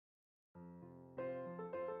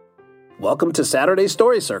Welcome to Saturday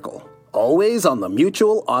Story Circle, always on the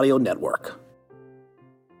Mutual Audio Network.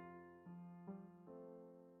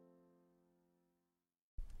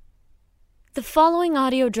 The following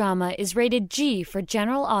audio drama is rated G for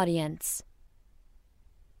general audience.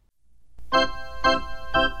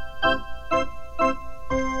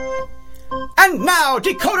 And now,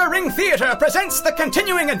 Decoder Ring Theatre presents the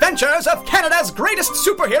continuing adventures of Canada's greatest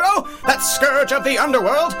superhero, that scourge of the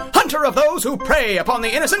underworld, hunter of those who prey upon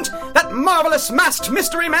the innocent, that marvelous masked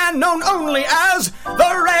mystery man known only as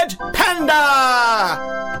the Red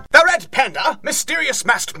Panda! The Red Panda, mysterious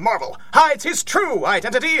masked marvel, hides his true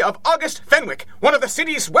identity of August Fenwick, one of the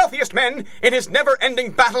city's wealthiest men, in his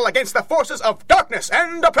never-ending battle against the forces of darkness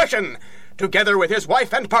and oppression. Together with his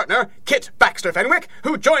wife and partner, Kit Baxter Fenwick,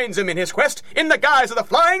 who joins him in his quest, in the guise of the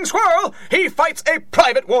Flying Squirrel, he fights a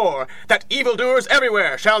private war that evildoers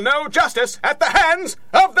everywhere shall know justice at the hands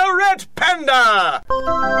of the Red Panda!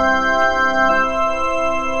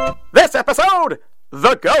 This episode,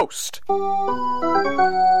 The Ghost.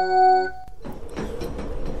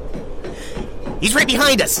 He's right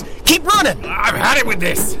behind us. Keep running. I've had it with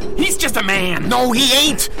this. He's just a man. No, he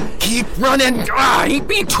ain't. Keep running. He ain't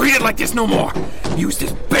being treated like this no more. Used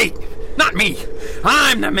as bait. Not me.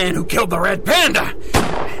 I'm the man who killed the Red Panda.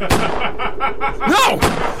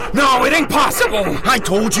 No, it ain't possible. I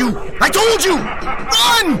told you.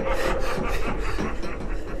 Run!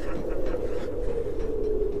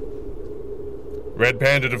 Red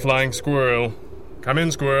Panda to Flying Squirrel. Come in,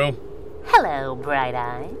 Squirrel. Hello, Bright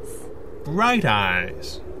Eyes. Bright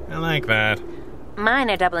Eyes. I like that.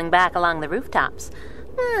 Mine are doubling back along the rooftops.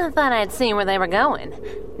 I thought I'd see where they were going.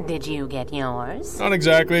 Did you get yours? Not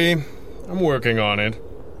exactly. I'm working on it.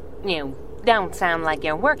 You don't sound like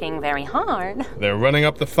you're working very hard. They're running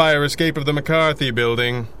up the fire escape of the McCarthy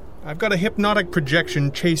building. I've got a hypnotic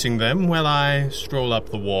projection chasing them while I stroll up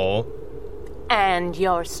the wall. And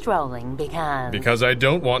you're strolling because... Because I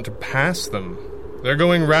don't want to pass them. They're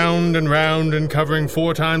going round and round and covering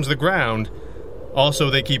 4 times the ground.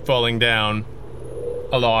 Also, they keep falling down.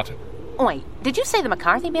 A lot. Wait, did you say the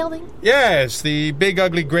McCarthy building? Yes, the big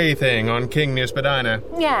ugly gray thing on King near Spadina.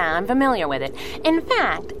 Yeah, I'm familiar with it. In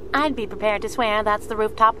fact, I'd be prepared to swear that's the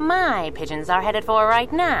rooftop my pigeons are headed for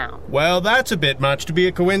right now. Well, that's a bit much to be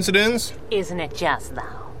a coincidence. Isn't it just,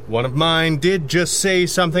 though? One of mine did just say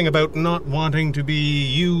something about not wanting to be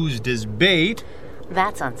used as bait.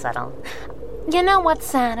 That's unsettled. You know what's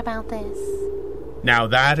sad about this? Now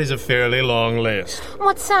that is a fairly long list.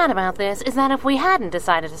 What's sad about this is that if we hadn't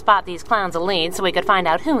decided to spot these clowns a lead so we could find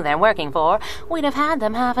out who they're working for, we'd have had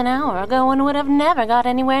them half an hour ago and would have never got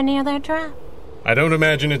anywhere near their trap. I don't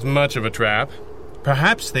imagine it's much of a trap.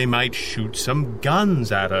 Perhaps they might shoot some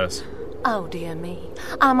guns at us. Oh, dear me.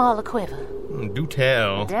 I'm all a-quiver. Do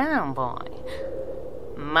tell. Down, boy.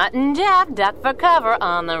 Mutt and Jeff duck for cover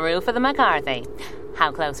on the roof of the McCarthy.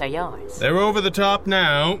 How close are yours? They're over the top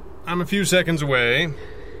now. I'm a few seconds away.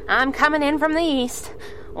 I'm coming in from the east.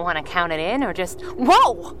 Want to count it in or just...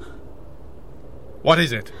 Whoa! What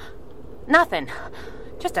is it? Nothing.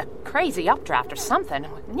 Just a crazy updraft or something.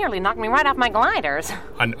 Nearly knocked me right off my gliders.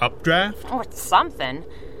 An updraft? Oh, it's something.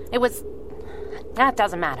 It was... That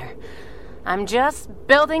doesn't matter. I'm just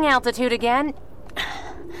building altitude again.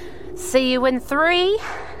 See you in 3,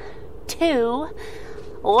 2,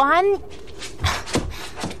 1...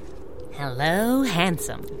 Hello,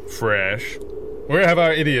 handsome. Fresh. Where have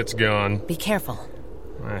our idiots gone? Be careful.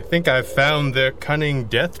 I think I've found their cunning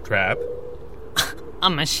death trap.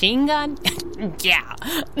 A machine gun? Yeah,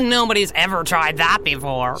 nobody's ever tried that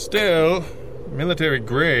before. Still, military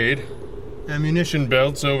grade. Ammunition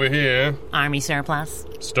belts over here. Army surplus?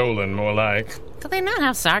 Stolen, more like. Do they not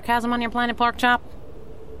have sarcasm on your planet, Pork Chop?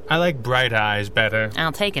 I like Bright Eyes better.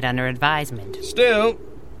 I'll take it under advisement. Still,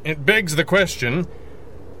 it begs the question...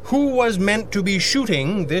 Who was meant to be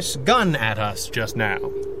shooting this gun at us just now?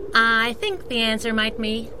 I think the answer might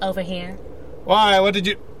be over here. Why, what did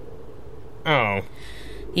you... Oh.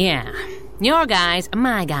 Yeah. Your guys,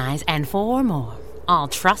 my guys, and 4 more. All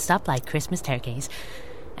trussed up like Christmas turkeys.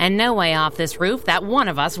 And no way off this roof that one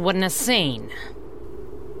of us wouldn't have seen.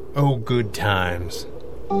 Oh, good times.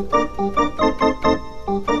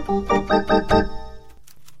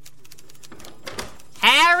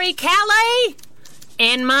 Harry Kelly!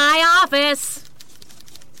 In my office.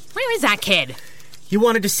 Where is that kid? You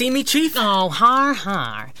wanted to see me, Chief? Oh,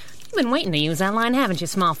 har. You've been waiting to use that line, haven't you,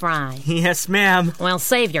 small fry? Yes, ma'am. Well,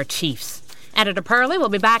 save your chiefs. Editor Purley will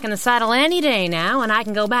be back in the saddle any day now, and I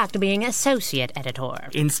can go back to being associate editor.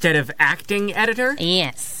 Instead of acting editor?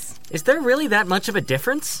 Yes. Is there really that much of a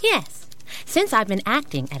difference? Yes. Since I've been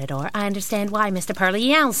acting editor, I understand why Mr. Purley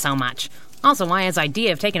yells so much. Also, why his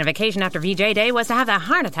idea of taking a vacation after VJ Day was to have that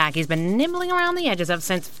heart attack he's been nibbling around the edges of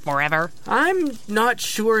since forever. I'm not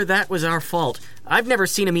sure that was our fault. I've never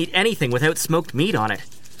seen him eat anything without smoked meat on it.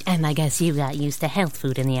 And I guess you got used to health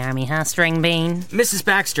food in the Army, huh, String Bean? Mrs.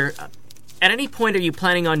 Baxter, at any point are you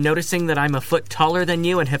planning on noticing that I'm a foot taller than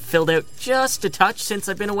you and have filled out just a touch since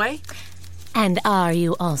I've been away? And are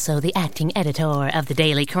you also the acting editor of the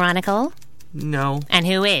Daily Chronicle? No. And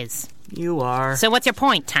who is? You are. So what's your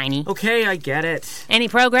point, Tiny? Okay, I get it. Any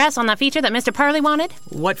progress on that feature that Mr. Purley wanted?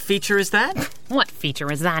 What feature is that? What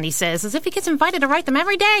feature is that, he says, as if he gets invited to write them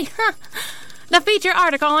every day? The feature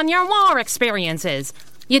article on your war experiences.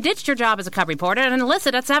 You ditched your job as a cub reporter and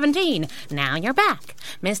enlisted at 17. Now you're back.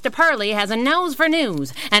 Mr. Purley has a nose for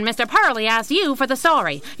news, and Mr. Purley asked you for the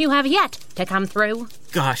story. You have yet to come through.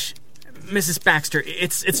 Gosh, Mrs. Baxter,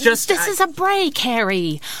 it's just... This is a break,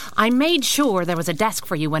 Harry. I made sure there was a desk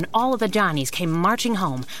for you when all of the Johnnies came marching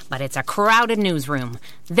home, but it's a crowded newsroom.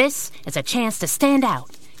 This is a chance to stand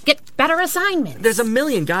out. Get better assignments. There's a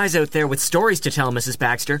million guys out there with stories to tell, Mrs.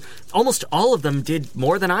 Baxter. Almost all of them did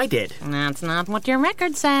more than I did. That's not what your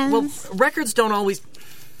record says. Well, records don't always...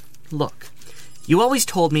 Look, you always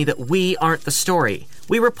told me that we aren't the story.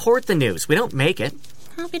 We report the news. We don't make it.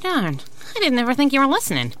 I'll be darned. I didn't ever think you were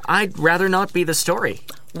listening. I'd rather not be the story.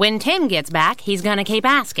 When Tim gets back, he's gonna keep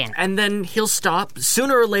asking. And then he'll stop.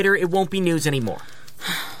 Sooner or later, it won't be news anymore.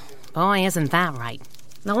 Boy, isn't that right.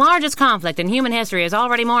 The largest conflict in human history is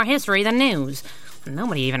already more history than news.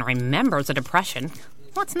 Nobody even remembers the Depression.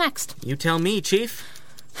 What's next? You tell me, Chief.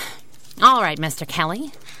 All right, Mr.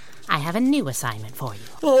 Kelly. I have a new assignment for you.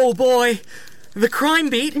 Oh, boy. The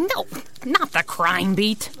crime beat? No, not the crime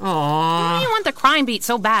beat. Aww. What do you want the crime beat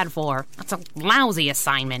so bad for? That's a lousy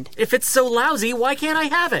assignment. If it's so lousy, why can't I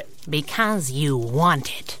have it? Because you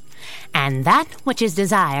want it. And that which is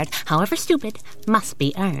desired, however stupid, must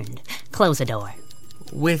be earned. Close the door.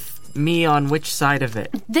 With me on which side of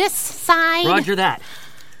it? This side? Roger that.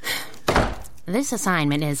 This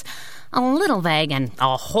assignment is a little vague and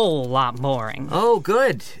a whole lot boring. Oh,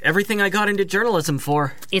 good. Everything I got into journalism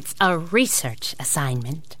for. It's a research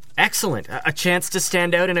assignment. Excellent. A chance to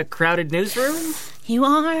stand out in a crowded newsroom? You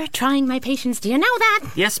are trying my patience, do you know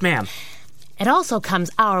that? Yes, ma'am. It also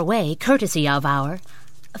comes our way, courtesy of our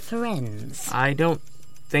friends. I don't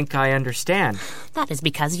think I understand. That is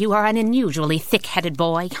because you are an unusually thick-headed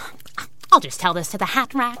boy. I'll just tell this to the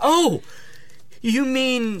hat rack. Oh! You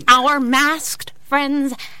mean... Our masked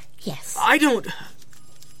friends? Yes. I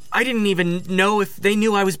didn't even know if they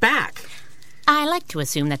knew I was back. I like to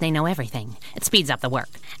assume that they know everything. It speeds up the work.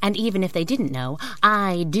 And even if they didn't know,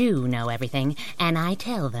 I do know everything, and I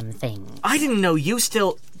tell them things. I didn't know you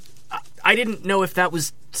still... I didn't know if that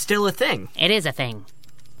was still a thing. It is a thing.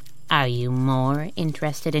 Are you more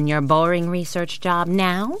interested in your boring research job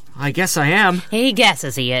now? I guess I am. He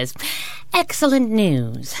guesses he is. Excellent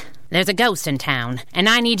news. There's a ghost in town, and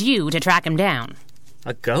I need you to track him down.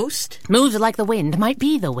 A ghost? Moves like the wind, might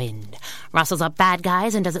be the wind. Rustles up bad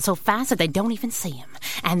guys and does it so fast that they don't even see him.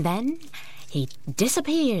 And then he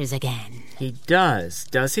disappears again. He does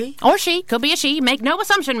he? Or she. Could be a she. Make no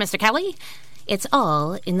assumption, Mr. Kelly. It's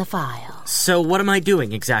all in the file. So what am I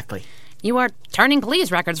doing exactly? You are turning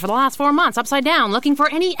police records for the last 4 months upside down, looking for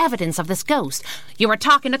any evidence of this ghost. You were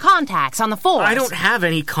talking to contacts on the force. I don't have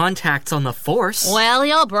any contacts on the force. Well,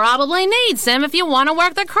 you'll probably need some if you want to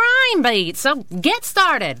work the crime beat, so get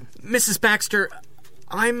started. Mrs. Baxter,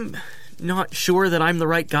 I'm not sure that I'm the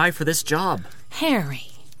right guy for this job. Harry,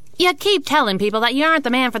 you keep telling people that you aren't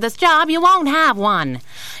the man for this job, you won't have one.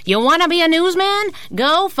 You want to be a newsman?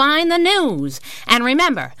 Go find the news. And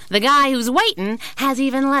remember, the guy who's waiting has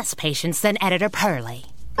even less patience than Editor Purley.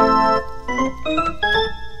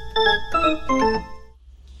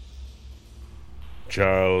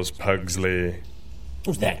 Charles Pugsley.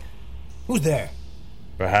 Who's that? Who's there?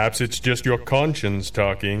 Perhaps it's just your conscience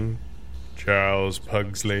talking, Charles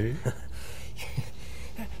Pugsley.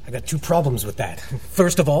 I got 2 problems with that.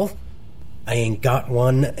 First of all, I ain't got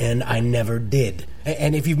one, and I never did.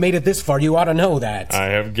 And if you've made it this far, you ought to know that. I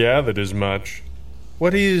have gathered as much.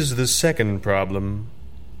 What is the second problem?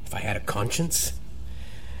 If I had a conscience,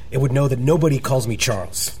 it would know that nobody calls me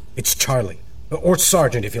Charles. It's Charlie. Or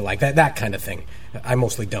Sergeant, if you like. That kind of thing. I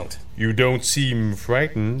mostly don't. You don't seem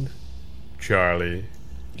frightened, Charlie.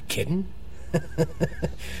 You kidding?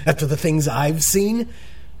 After the things I've seen?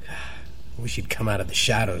 I wish you'd come out of the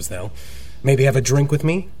shadows, though. Maybe have a drink with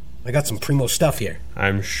me? I got some primo stuff here.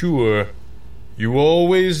 I'm sure. You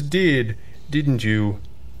always did, didn't you,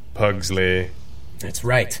 Pugsley? That's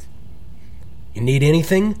right. You need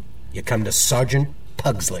anything, you come to Sergeant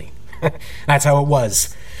Pugsley. That's how it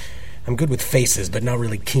was. I'm good with faces, but not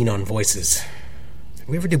really keen on voices. Did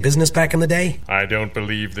we ever do business back in the day? I don't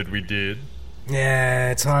believe that we did.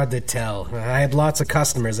 Yeah, it's hard to tell. I had lots of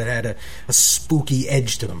customers that had a spooky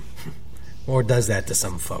edge to them. Or does that to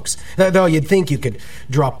some folks. Though you'd think you could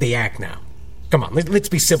drop the act now. Come on, let's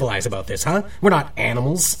be civilized about this, huh? We're not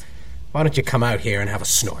animals. Why don't you come out here and have a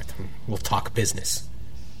snort? We'll talk business.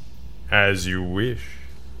 As you wish.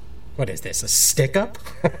 What is this, a stick-up?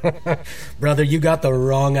 Brother, you got the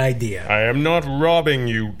wrong idea. I am not robbing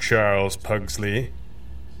you, Charles Pugsley.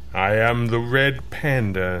 I am the Red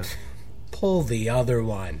Panda. Pull the other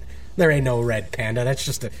one. There ain't no Red Panda. That's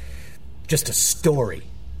just a story.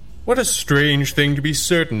 What a strange thing to be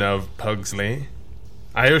certain of, Pugsley.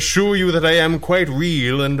 I assure you that I am quite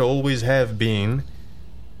real and always have been.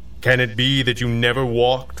 Can it be that you never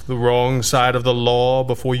walked the wrong side of the law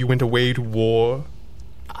before you went away to war?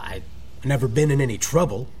 I've never been in any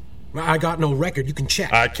trouble. I got no record. You can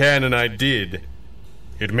check. I can, and I did.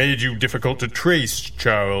 It made you difficult to trace,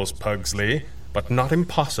 Charles Pugsley, but not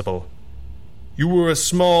impossible. You were a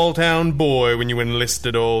small-town boy when you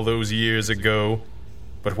enlisted all those years ago,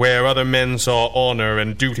 but where other men saw honor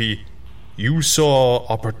and duty, you saw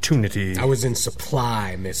opportunity. I was in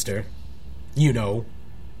supply, mister. You know,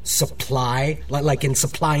 supply, like in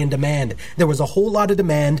supply and demand. There was a whole lot of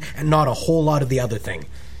demand and not a whole lot of the other thing.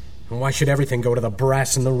 Why should everything go to the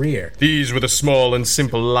brass in the rear? These were the small and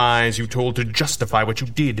simple lies you told to justify what you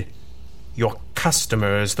did. Your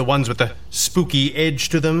customers, the ones with the spooky edge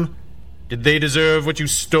to them, did they deserve what you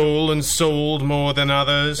stole and sold more than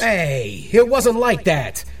others? Hey, it wasn't like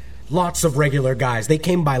that. Lots of regular guys. They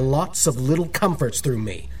came by lots of little comforts through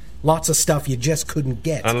me. Lots of stuff you just couldn't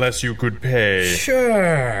get. Unless you could pay.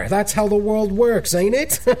 Sure, that's how the world works, ain't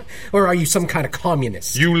it? Or are you some kind of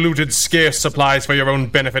communist? You looted scarce supplies for your own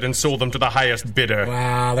benefit and sold them to the highest bidder.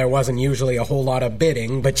 Well, there wasn't usually a whole lot of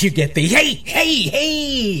bidding, but you get the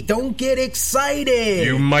hey, don't get excited.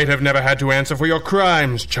 You might have never had to answer for your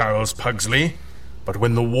crimes, Charles Pugsley. But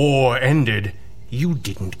when the war ended, you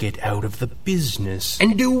didn't get out of the business.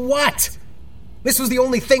 And do what? This was the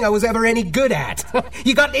only thing I was ever any good at.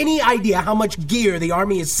 You got any idea how much gear the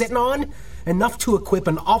Army is sitting on? Enough to equip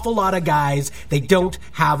an awful lot of guys they don't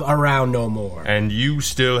have around no more. And you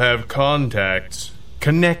still have contacts,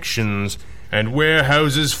 connections, and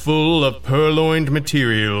warehouses full of purloined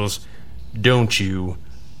materials, don't you,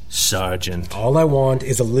 Sergeant? All I want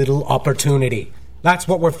is a little opportunity. That's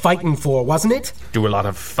what we're fighting for, wasn't it? Do a lot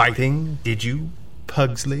of fighting, did you,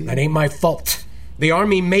 Pugsley? That ain't my fault. The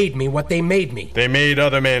Army made me what they made me. They made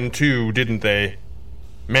other men, too, didn't they?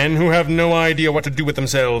 Men who have no idea what to do with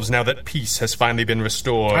themselves now that peace has finally been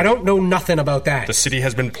restored. I don't know nothing about that. The city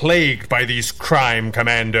has been plagued by these crime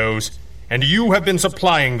commandos, and you have been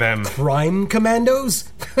supplying them. Crime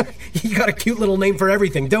commandos? You got a cute little name for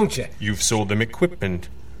everything, don't you? You've sold them equipment,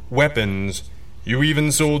 weapons. You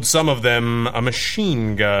even sold some of them a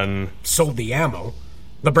machine gun. Sold the ammo?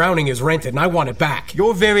 The Browning is rented, and I want it back.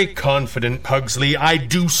 You're very confident, Pugsley. I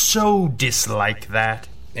do so dislike that.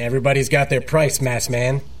 Everybody's got their price, masked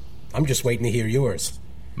man. I'm just waiting to hear yours.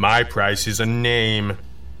 My price is a name.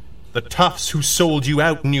 The toughs who sold you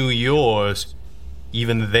out knew yours.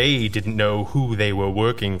 Even they didn't know who they were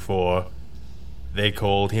working for. They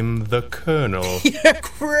called him the Colonel. You're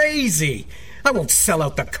crazy! I won't sell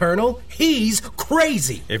out the Colonel. He's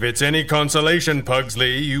crazy. If it's any consolation,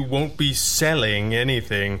 Pugsley, you won't be selling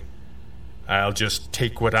anything. I'll just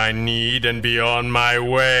take what I need and be on my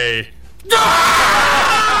way.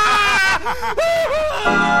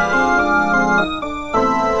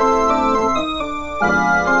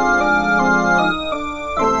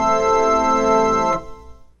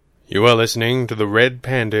 You are listening to the Red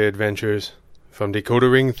Panda Adventures from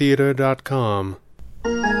DecoderRingTheater.com.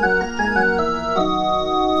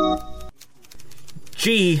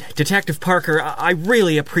 Gee, Detective Parker, I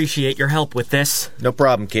really appreciate your help with this. No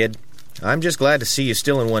problem, kid. I'm just glad to see you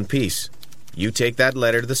still in one piece. You take that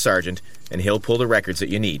letter to the sergeant, and he'll pull the records that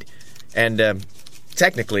you need. And,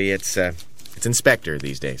 technically, it's Inspector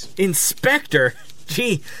these days. Inspector?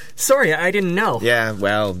 Gee, sorry, I didn't know. Yeah,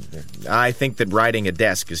 well, I think that riding a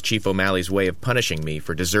desk is Chief O'Malley's way of punishing me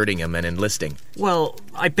for deserting him and enlisting. Well,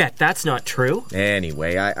 I bet that's not true.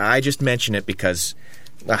 Anyway, I just mention it because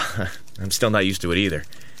I'm still not used to it either.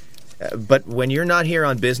 But when you're not here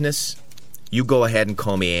on business, you go ahead and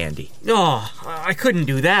call me Andy. Oh, I couldn't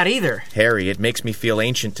do that either. Harry, it makes me feel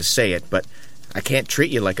ancient to say it, but I can't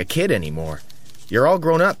treat you like a kid anymore. You're all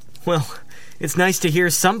grown up. Well, it's nice to hear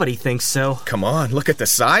somebody thinks so. Come on, look at the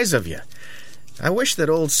size of you. I wish that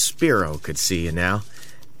old Spiro could see you now.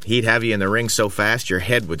 He'd have you in the ring so fast your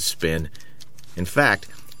head would spin. In fact,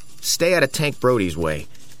 stay out of Tank Brody's way.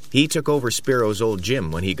 He took over Spiro's old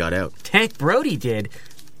gym when he got out. Tank Brody did.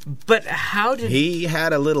 But how did... He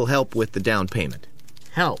had a little help with the down payment.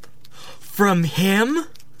 Help? From him?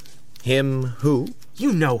 Him who?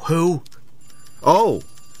 You know who. Oh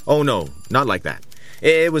no, not like that.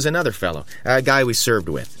 It was another fellow, a guy we served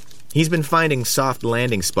with. He's been finding soft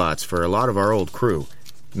landing spots for a lot of our old crew.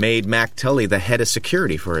 Made Mac Tully the head of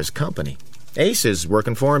security for his company. Ace is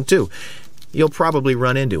working for him, too. You'll probably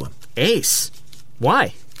run into him. Ace?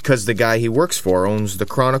 Why? Because the guy he works for owns the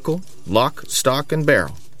Chronicle, lock, stock, and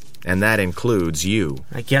barrel. And that includes you.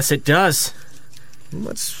 I guess it does.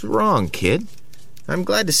 What's wrong, kid? I'm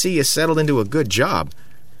glad to see you settled into a good job.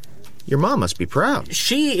 Your mom must be proud.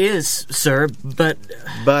 She is, sir, but...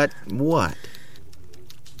 But what?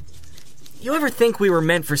 You ever think we were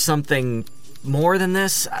meant for something more than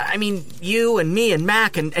this? I mean, you and me and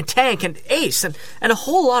Mac and Tank and Ace and a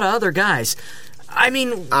whole lot of other guys. I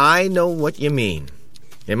mean... I know what you mean.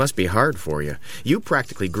 It must be hard for you. You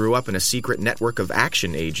practically grew up in a secret network of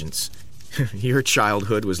action agents. Your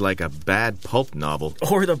childhood was like a bad pulp novel.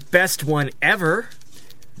 Or the best one ever.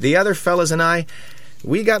 The other fellas and I,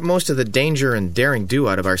 we got most of the danger and daring do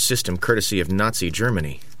out of our system courtesy of Nazi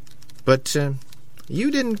Germany. But you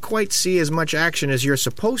didn't quite see as much action as you're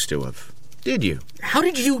supposed to have, did you? How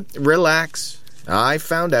did you... Relax. I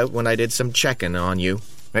found out when I did some checking on you,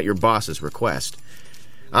 at your boss's request.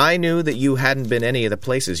 I knew that you hadn't been any of the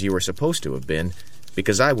places you were supposed to have been,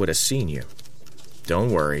 because I would have seen you.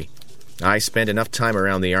 Don't worry. I spent enough time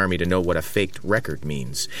around the army to know what a faked record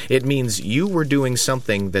means. It means you were doing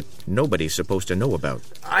something that nobody's supposed to know about.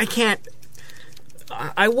 I can't...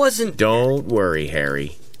 I wasn't... Don't worry,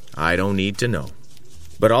 Harry. I don't need to know.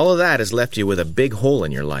 But all of that has left you with a big hole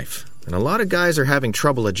in your life, and a lot of guys are having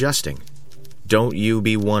trouble adjusting. Don't you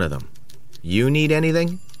be one of them. You need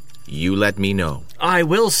anything? You let me know. I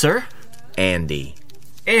will, sir. Andy.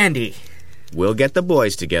 Andy. We'll get the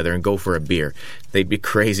boys together and go for a beer. They'd be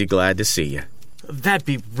crazy glad to see you. That'd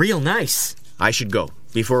be real nice. I should go,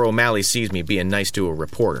 before O'Malley sees me being nice to a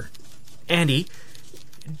reporter. Andy,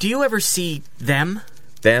 do you ever see them?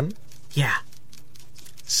 Them? Yeah.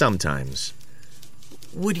 Sometimes.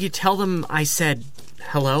 Would you tell them I said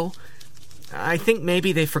hello? I think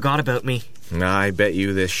maybe they forgot about me. I bet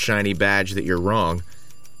you this shiny badge that you're wrong.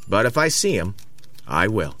 But if I see him, I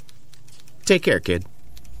will. Take care, kid.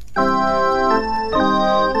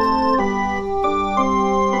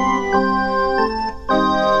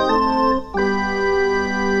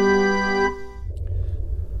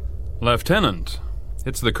 Lieutenant,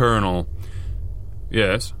 it's the Colonel.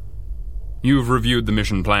 Yes? You've reviewed the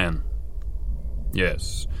mission plan?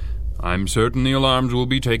 Yes. I'm certain the alarms will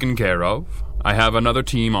be taken care of. I have another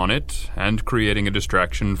team on it, and creating a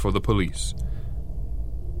distraction for the police.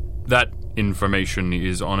 That information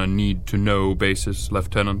is on a need-to-know basis,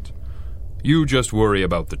 Lieutenant. You just worry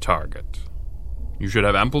about the target. You should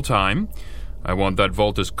have ample time. I want that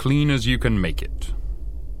vault as clean as you can make it.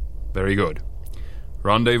 Very good.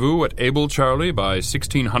 Rendezvous at Able Charlie by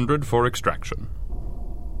 1600 for extraction.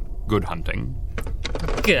 Good hunting.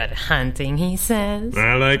 Good hunting, he says.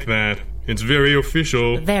 I like that. It's very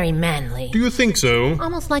official. Very manly. Do you think so?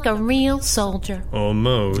 Almost like a real soldier.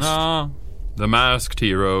 Almost. The masked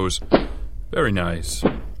heroes. Very nice.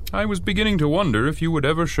 I was beginning to wonder if you would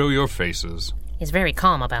ever show your faces. He's very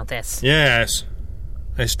calm about this. Yes.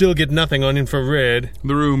 I still get nothing on infrared.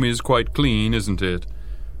 The room is quite clean, isn't it?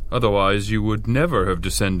 Otherwise, you would never have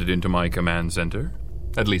descended into my command center.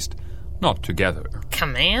 At least, not together.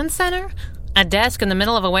 Command center? A desk in the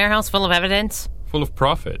middle of a warehouse full of evidence? Full of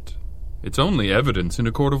profit. It's only evidence in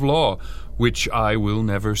a court of law, which I will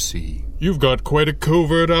never see. You've got quite a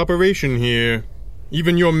covert operation here.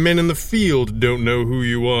 Even your men in the field don't know who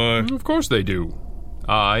you are. Of course they do.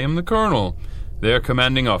 I am the Colonel, their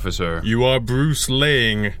commanding officer. You are Bruce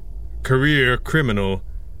Lang, career criminal,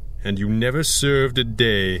 and you never served a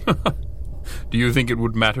day. Do you think it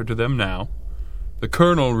would matter to them now? The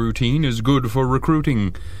Colonel routine is good for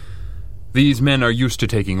recruiting. These men are used to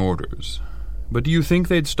taking orders. But do you think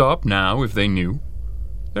they'd stop now if they knew?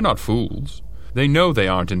 They're not fools. They know they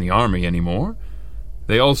aren't in the army anymore.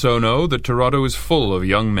 They also know that Toronto is full of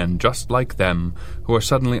young men just like them who are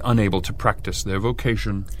suddenly unable to practice their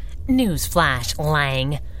vocation. Newsflash,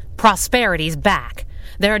 Lang. Prosperity's back.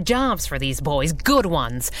 There are jobs for these boys, good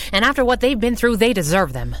ones, and after what they've been through, they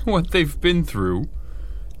deserve them. What they've been through?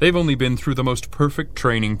 They've only been through the most perfect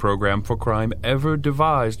training program for crime ever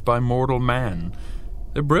devised by mortal man.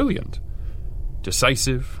 They're brilliant.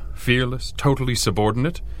 Decisive, fearless, totally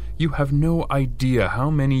subordinate. You have no idea how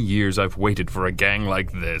many years I've waited for a gang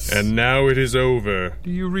like this. And now it is over.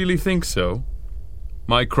 Do you really think so?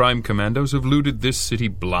 My crime commandos have looted this city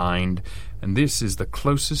blind, and this is the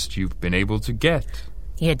closest you've been able to get.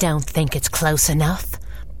 You don't think it's close enough,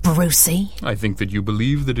 Brucey? I think that you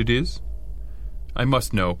believe that it is. I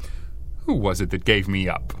must know, who was it that gave me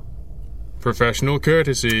up? Professional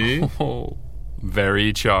courtesy. Oh,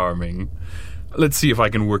 very charming. Let's see if I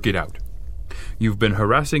can work it out. You've been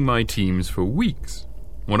harassing my teams for weeks.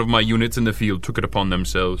 One of my units in the field took it upon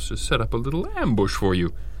themselves to set up a little ambush for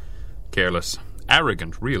you. Careless.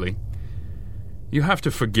 Arrogant, really. You have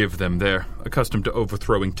to forgive them. They're accustomed to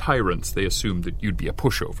overthrowing tyrants. They assumed that you'd be a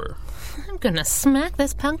pushover. I'm gonna smack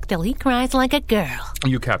this punk till he cries like a girl.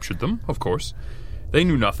 You captured them, of course. They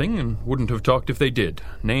knew nothing and wouldn't have talked if they did.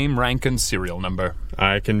 Name, rank, and serial number.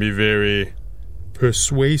 I can be very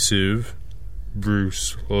persuasive,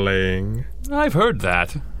 Bruce Lang. I've heard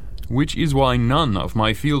that, which is why none of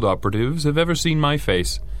my field operatives have ever seen my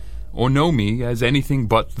face, or know me as anything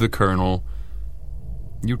but the Colonel.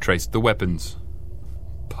 You traced the weapons.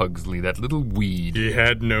 Pugsley, that little weed. He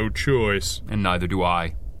had no choice. And neither do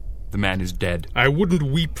I. The man is dead. I wouldn't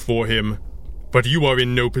weep for him, but you are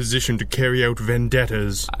in no position to carry out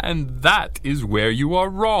vendettas. And that is where you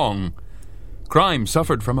are wrong. Crime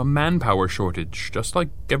suffered from a manpower shortage, just like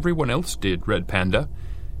everyone else did, Red Panda.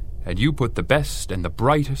 And you put the best and the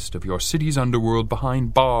brightest of your city's underworld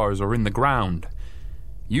behind bars or in the ground.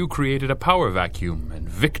 You created a power vacuum, and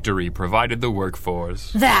victory provided the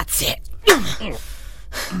workforce. That's it.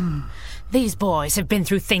 These boys have been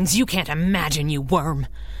through things you can't imagine, you worm.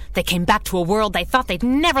 They came back to a world they thought they'd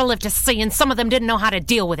never live to see, and some of them didn't know how to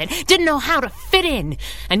deal with it, didn't know how to fit in.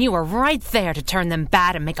 And you were right there to turn them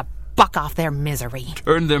bad and make a buck off their misery.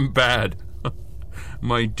 Turn them bad?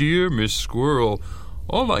 My dear Miss Squirrel,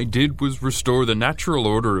 all I did was restore the natural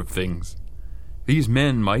order of things. These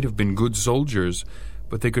men might have been good soldiers,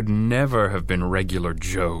 but they could never have been regular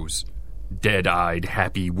Joes. Dead-eyed,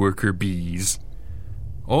 happy worker bees.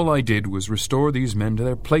 All I did was restore these men to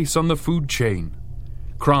their place on the food chain.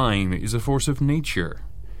 Crime is a force of nature.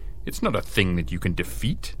 It's not a thing that you can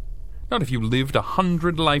defeat. Not if you lived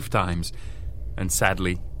 100 lifetimes. And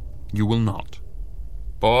sadly, you will not.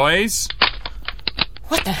 Boys?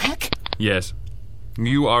 What the heck? Yes,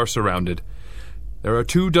 you are surrounded. There are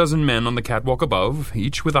 24 men on the catwalk above,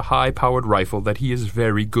 each with a high-powered rifle that he is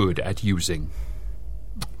very good at using.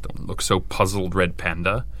 Don't look so puzzled, Red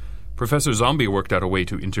Panda. Professor Zombie worked out a way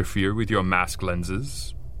to interfere with your mask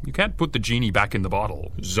lenses. You can't put the genie back in the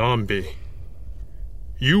bottle. Zombie.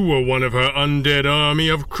 You were one of her undead army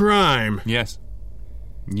of crime. Yes.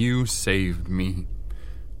 You saved me.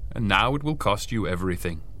 And now it will cost you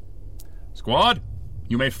everything. Squad,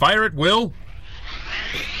 you may fire at will.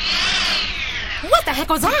 What the heck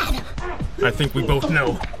was that? I think we both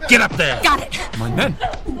know. Get up there! Got it! My men!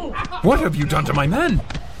 What have you done to my men?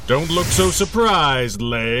 Don't look so surprised,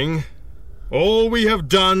 Lang. All we have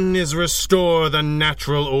done is restore the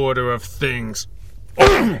natural order of things.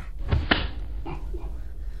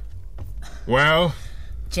 Well?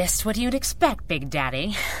 Just what you'd expect, Big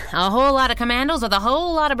Daddy. A whole lot of commandos with a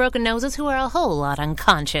whole lot of broken noses who are a whole lot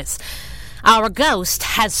unconscious. Our ghost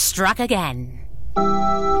has struck again.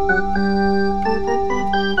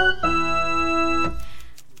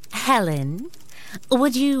 Helen,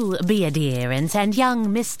 would you be a dear and send young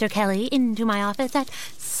Mr. Kelly into my office at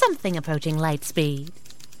something approaching light speed?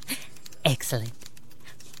 Excellent.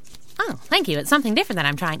 Oh, thank you. It's something different that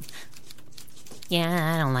I'm trying.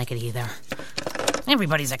 Yeah, I don't like it either.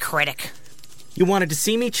 Everybody's a critic. You wanted to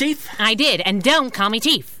see me, Chief? I did, and don't call me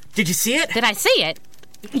Chief. Did you see it? Did I see it?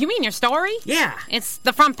 You mean your story? Yeah. It's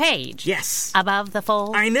the front page. Yes. Above the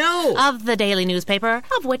fold. I know. Of the daily newspaper,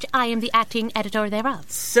 of which I am the acting editor thereof.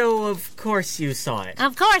 So, of course you saw it.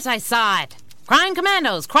 Of course I saw it. Crime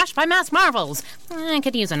commandos crushed by mass marvels. I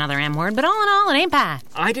could use another M word, but all in all, it ain't bad.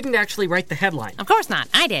 I didn't actually write the headline. Of course not.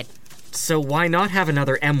 I did. So why not have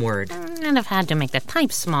another M word? And I've had to make the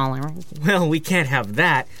type smaller. Well, we can't have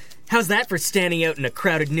that. How's that for standing out in a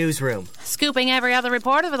crowded newsroom? Scooping every other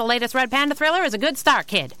reporter for the latest Red Panda thriller is a good start,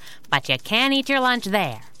 kid. But you can't eat your lunch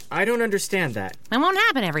there. I don't understand that. It won't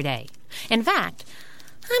happen every day. In fact,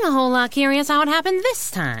 I'm a whole lot curious how it happened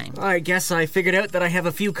this time. I guess I figured out that I have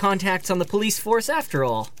a few contacts on the police force after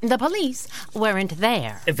all. The police weren't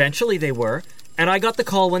there. Eventually they were, and I got the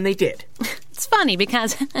call when they did. It's funny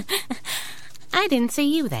because I didn't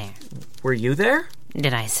see you there. Were you there?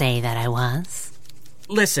 Did I say that I was?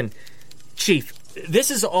 Listen, Chief,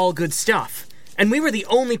 this is all good stuff. And we were the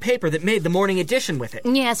only paper that made the morning edition with it.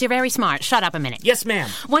 Yes, you're very smart. Shut up a minute. Yes, ma'am.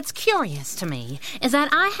 What's curious to me is that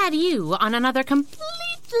I had you on another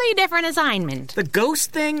completely different assignment. The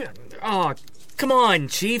ghost thing? Oh, Come on,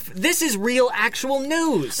 Chief. This is real, actual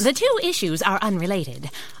news. The two issues are unrelated.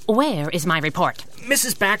 Where is my report?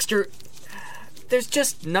 Mrs. Baxter, there's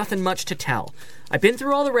just nothing much to tell. I've been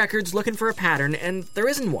through all the records looking for a pattern, and there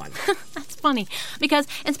isn't one. That's funny, because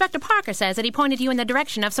Inspector Parker says that he pointed you in the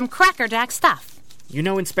direction of some crackerjack stuff. You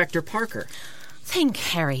know Inspector Parker? Think,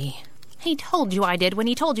 Harry. He told you I did when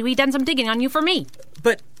he told you he'd done some digging on you for me.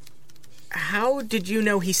 But how did you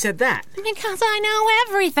know he said that? Because I know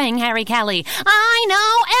everything, Harry Kelly. I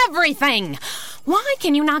know everything. Why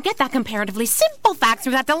can you not get that comparatively simple fact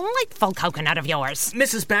through that delightful coconut of yours?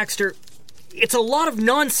 Mrs. Baxter, it's a lot of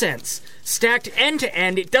nonsense. Stacked end to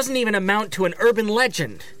end, it doesn't even amount to an urban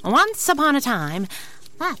legend. Once upon a time,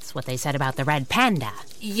 that's what they said about the Red Panda.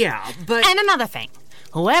 Yeah, but... And another thing.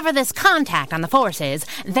 Whoever this contact on the force is,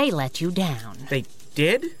 they let you down. They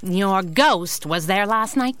did? Your ghost was there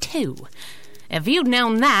last night, too. If you'd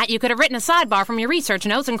known that, you could have written a sidebar from your research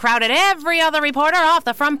notes and crowded every other reporter off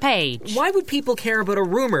the front page. Why would people care about a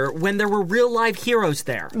rumor when there were real live heroes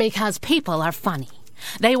there? Because people are funny.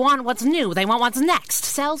 They want what's new. They want what's next.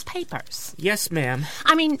 Sells papers. Yes, ma'am.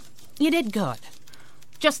 I mean, you did good.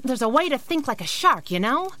 Just there's a way to think like a shark, you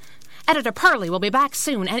know? Editor Purley will be back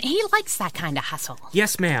soon, and he likes that kind of hustle.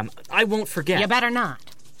 Yes, ma'am. I won't forget. You better not.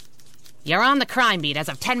 You're on the crime beat as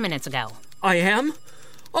of 10 minutes ago. I am?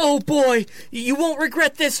 Oh, boy. You won't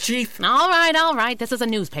regret this, Chief. All right. This is a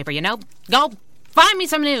newspaper, you know. Go find me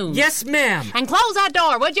some news. Yes, ma'am. And close that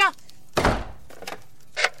door, would you?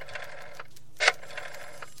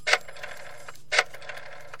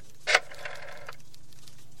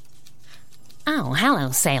 Oh,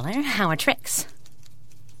 hello, sailor. How are tricks?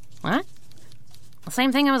 What? The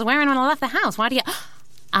same thing I was wearing when I left the house. Why do you...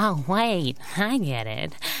 Oh, wait. I get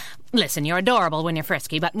it. Listen, you're adorable when you're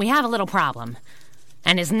frisky, but we have a little problem.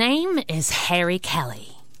 And his name is Harry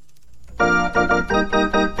Kelly.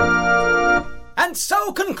 And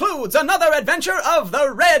so concludes another adventure of the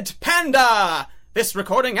Red Panda! This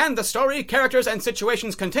recording and the story, characters, and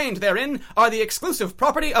situations contained therein are the exclusive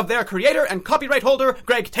property of their creator and copyright holder,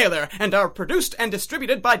 Greg Taylor, and are produced and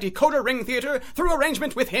distributed by Decoder Ring Theater through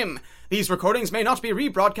arrangement with him. These recordings may not be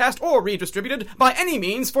rebroadcast or redistributed by any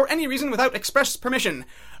means for any reason without express permission.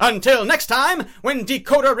 Until next time, when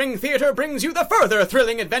Decoder Ring Theater brings you the further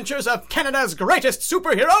thrilling adventures of Canada's greatest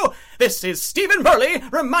superhero, this is Stephen Burley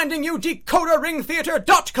reminding you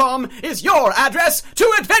DecoderRingTheater.com is your address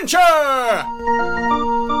to adventure!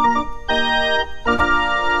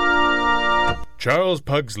 Charles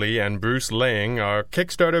Pugsley and Bruce Lang are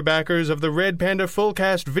Kickstarter backers of the Red Panda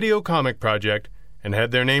Fullcast video comic project and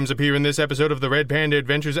had their names appear in this episode of the Red Panda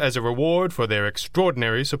Adventures as a reward for their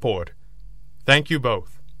extraordinary support. Thank you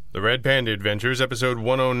both. The Red Panda Adventures, episode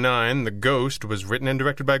 109, The Ghost, was written and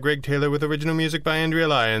directed by Greg Taylor with original music by Andrea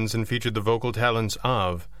Lyons and featured the vocal talents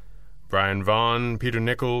of Brian Vaughn, Peter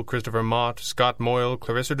Nichol, Christopher Mott, Scott Moyle,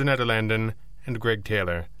 Clarissa de Nederlanden, and Greg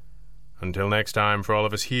Taylor. Until next time, for all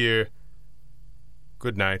of us here,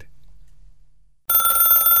 good night.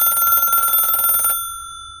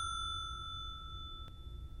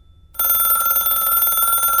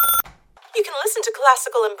 You can listen to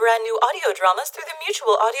classical and brand new audio dramas through the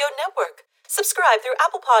Mutual Audio Network. Subscribe through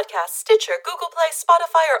Apple Podcasts, Stitcher, Google Play,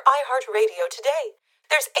 Spotify, or iHeartRadio today.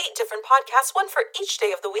 There's 8 different podcasts, one for each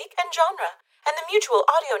day of the week and genre, and the Mutual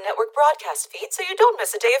Audio Network broadcast feed so you don't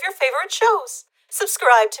miss a day of your favorite shows.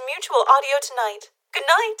 Subscribe to Mutual Audio tonight. Good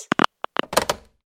night.